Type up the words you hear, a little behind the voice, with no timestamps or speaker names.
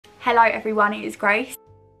Hello everyone, it is Grace.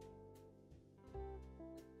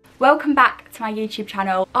 Welcome back to my YouTube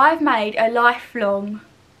channel. I've made a lifelong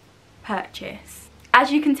purchase.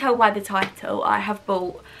 As you can tell by the title, I have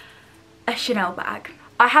bought a Chanel bag.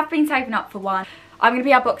 I have been saving up for one. I'm going to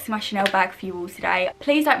be unboxing my Chanel bag for you all today.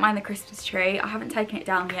 Please don't mind the Christmas tree. I haven't taken it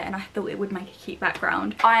down yet and I thought it would make a cute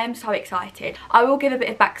background. I am so excited. I will give a bit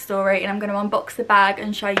of backstory and I'm going to unbox the bag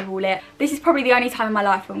and show you all it. This is probably the only time in my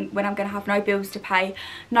life when I'm going to have no bills to pay,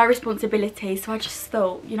 no responsibilities. So I just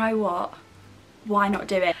thought, you know what? Why not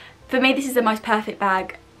do it? For me, this is the most perfect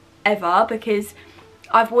bag ever because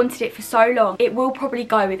I've wanted it for so long. It will probably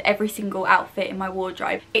go with every single outfit in my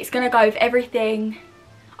wardrobe. It's going to go with everything.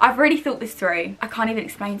 I've really thought this through. I can't even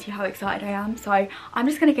explain to you how excited I am. So I'm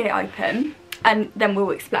just going to get it open and then we'll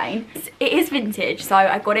explain. It is vintage, so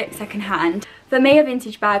I got it second hand. For me, a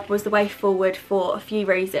vintage bag was the way forward for a few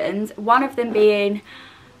reasons. One of them being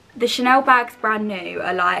the Chanel bags brand new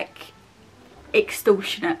are like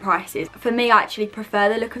extortionate prices. For me, I actually prefer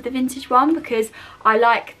the look of the vintage one because I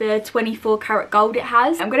like the 24 karat gold it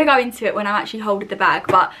has. I'm going to go into it when I'm actually holding the bag,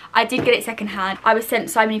 but I did get it second hand. I was sent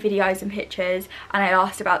so many videos and pictures and I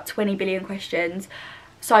asked about 20 billion questions.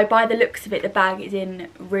 So by the looks of it, the bag is in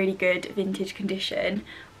really good vintage condition,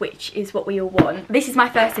 which is what we all want. This is my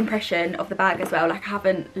first impression of the bag as well. Like, I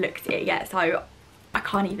haven't looked at it yet, so I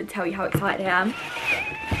can't even tell you how excited I am.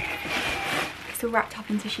 All wrapped up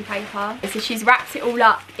in tissue paper. So she's wrapped it all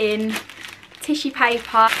up in tissue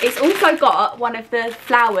paper. It's also got one of the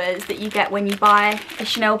flowers that you get when you buy a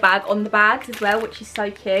Chanel bag on the bags as well, which is so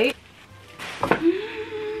cute.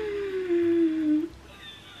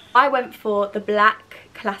 I went for the black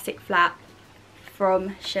classic flap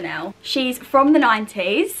from Chanel. She's from the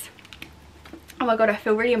 90s. Oh my god, I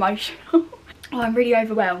feel really emotional. Oh, I'm really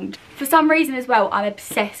overwhelmed. For some reason as well, I'm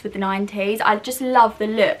obsessed with the 90s. I just love the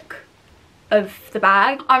look of the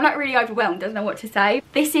bag. I'm like really overwhelmed, don't know what to say.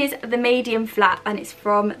 This is the medium flap and it's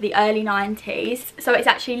from the early 90s. So it's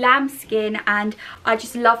actually lambskin and I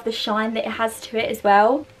just love the shine that it has to it as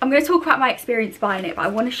well. I'm going to talk about my experience buying it, but I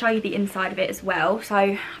want to show you the inside of it as well. So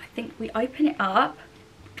I think we open it up.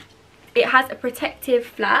 It has a protective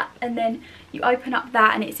flap and then you open up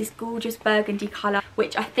that and it's this gorgeous burgundy colour,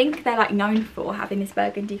 which I think they're like known for, having this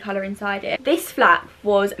burgundy colour inside it. This flap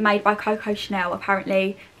was made by Coco Chanel,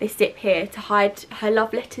 apparently, this zip here, to hide her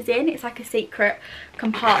love letters in. It's like a secret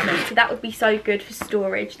compartment, so that would be so good for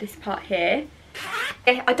storage, this part here.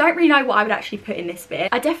 I don't really know what I would actually put in this bit.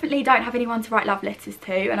 I definitely don't have anyone to write love letters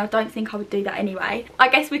to and I don't think I would do that anyway. I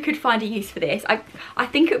guess we could find a use for this. I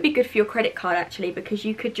think it would be good for your credit card actually, because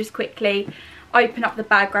you could just quickly open up the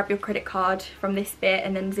bag, grab your credit card from this bit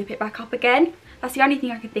and then zip it back up again. That's the only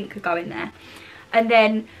thing I could think could go in there. And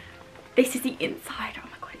then this is the inside. Oh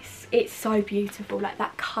my god, it's so beautiful. Like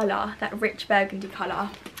that colour, that rich burgundy colour.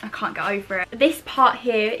 I can't get over it. This part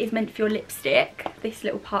here is meant for your lipstick. This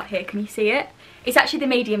little part here, can you see it? It's actually the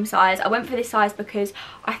medium size. I went for this size because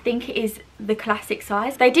I think it is the classic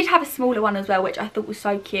size. They did have a smaller one as well, which I thought was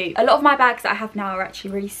so cute. A lot of my bags that I have now are actually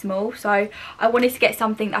really small, so I wanted to get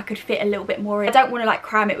something that I could fit a little bit more in. I don't want to like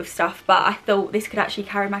cram it with stuff, but I thought this could actually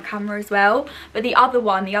carry my camera as well. But the other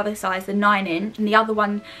one, the other size, the 9-inch, and the other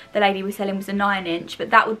one the lady was selling was a 9-inch, but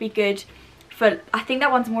that would be good for, I think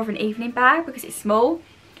that one's more of an evening bag because it's small.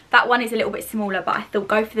 That one is a little bit smaller, but I thought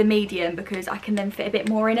go for the medium because I can then fit a bit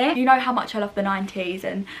more in it. You know how much I love the 90s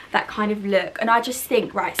and that kind of look. And I just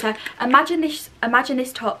think, right, so imagine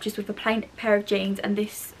this top just with a plain pair of jeans and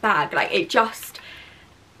this bag. Like, it just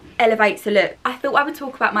elevates the look. I thought I would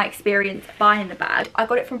talk about my experience buying the bag. I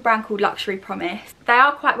got it from a brand called Luxury Promise. They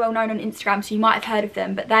are quite well known on Instagram, so you might have heard of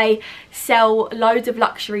them, but they sell loads of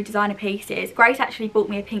luxury designer pieces. Grace actually bought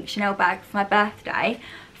me a pink Chanel bag for my birthday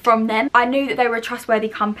from them. I knew that they were a trustworthy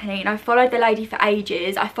company and I followed the lady for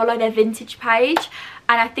ages. I follow their vintage page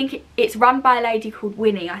and I think it's run by a lady called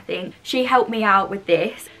Winnie, I think. She helped me out with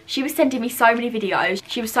this. She was sending me so many videos.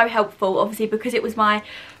 She was so helpful, obviously because it was my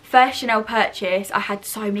first Chanel purchase. I had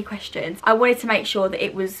so many questions. I wanted to make sure that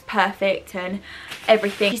it was perfect and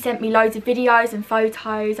everything. She sent me loads of videos and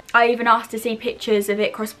photos. I even asked to see pictures of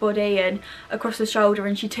it crossbody and across the shoulder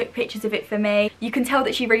and she took pictures of it for me. You can tell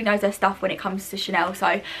that she really knows her stuff when it comes to Chanel,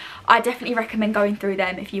 so I definitely recommend going through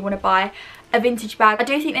them if you want to buy a vintage bag. I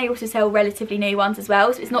do think they also sell relatively new ones as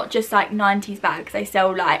well, so it's not just like 90s bags. They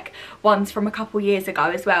sell like ones from a couple years ago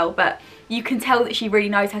as well, but you can tell that she really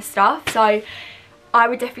knows her stuff, so I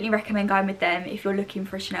would definitely recommend going with them if you're looking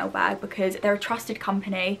for a Chanel bag because they're a trusted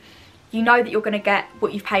company. You know that you're going to get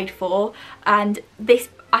what you've paid for, and this,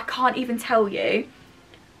 I can't even tell you.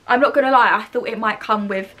 I'm not going to lie, I thought it might come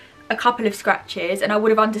with a couple of scratches and I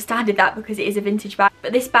would have understood that because it is a vintage bag,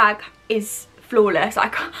 but this bag is flawless. I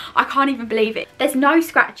can't even believe it. There's no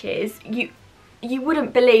scratches. You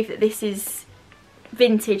wouldn't believe that this is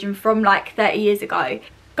vintage and from like 30 years ago.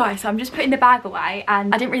 Guys, so I'm just putting the bag away,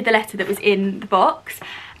 and I didn't read the letter that was in the box,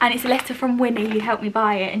 and it's a letter from Winnie, who helped me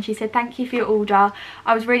buy it, and she said, thank you for your order.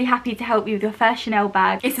 I was really happy to help you with your first Chanel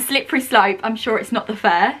bag. It's a slippery slope. I'm sure it's not the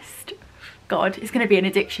first. God, it's going to be an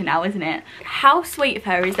addiction now, isn't it? How sweet of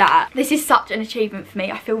her is that? This is such an achievement for me.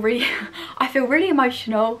 I feel really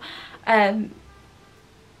emotional. I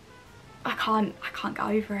can't get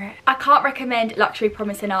over it. I can't recommend Luxury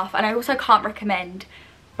Promise enough, and I also can't recommend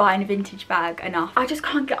buying a vintage bag enough. I just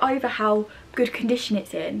can't get over how good condition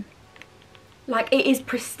it's in. Like, it is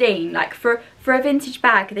pristine. Like, for a vintage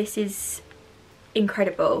bag, this is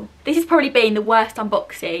incredible. This has probably been the worst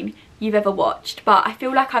unboxing you've ever watched, but I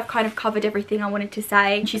feel like I've kind of covered everything I wanted to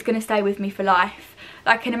say. She's going to stay with me for life.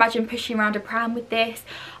 I can imagine pushing around a pram with this.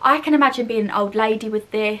 I can imagine being an old lady with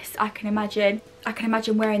this. I can imagine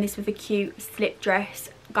wearing this with a cute slip dress,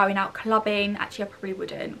 going out clubbing. Actually, I probably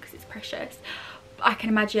wouldn't because it's precious. I can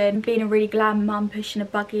imagine being a really glam mum pushing a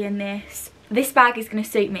buggy in this. This bag is going to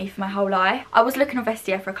suit me for my whole life. I was looking on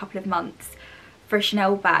Vestiaire for a couple of months for a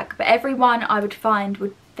Chanel bag, but every one I would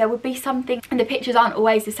find there would be something, and the pictures aren't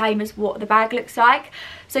always the same as what the bag looks like.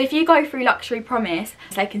 So if you go through Luxury Promise,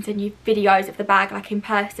 they can send you videos of the bag like in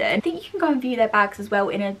person. I think you can go and view their bags as well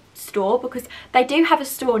in a store, because they do have a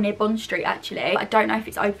store near Bond Street actually. I don't know if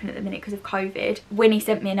it's open at the minute because of COVID. Winnie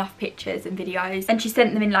sent me enough pictures and videos, and she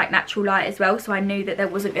sent them in like natural light as well, so I knew that there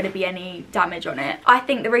wasn't going to be any damage on it. I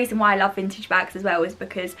think the reason why I love vintage bags as well is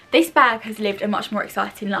because this bag has lived a much more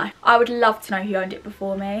exciting life. I would love to know who owned it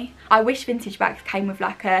before me. I wish vintage bags came with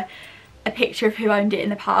like a picture of who owned it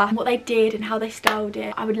in the past, what they did and how they styled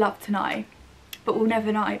it. I would love to know, but we'll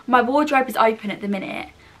never know. My wardrobe is open at the minute,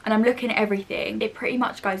 and I'm looking at everything. It pretty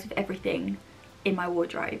much goes with everything in my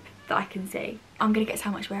wardrobe that I can see. I'm gonna get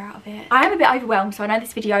so much wear out of it. I am a bit overwhelmed, so I know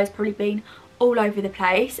this video has probably been all over the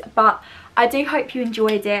place, but I do hope you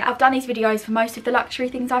enjoyed it. I've done these videos for most of the luxury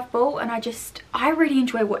things I've bought, and I really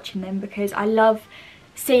enjoy watching them because I love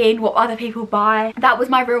seeing what other people buy. That was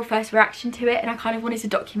my real first reaction to it, and I kind of wanted to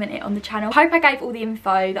document it on the channel. I hope I gave all the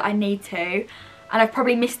info that I need to, and I've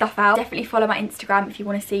probably missed stuff out. Definitely follow my Instagram if you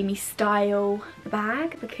want to see me style the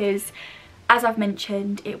bag, because as I've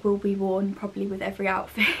mentioned, it will be worn probably with every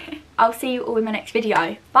outfit. I'll see you all in my next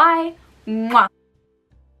video. Bye! Mwah.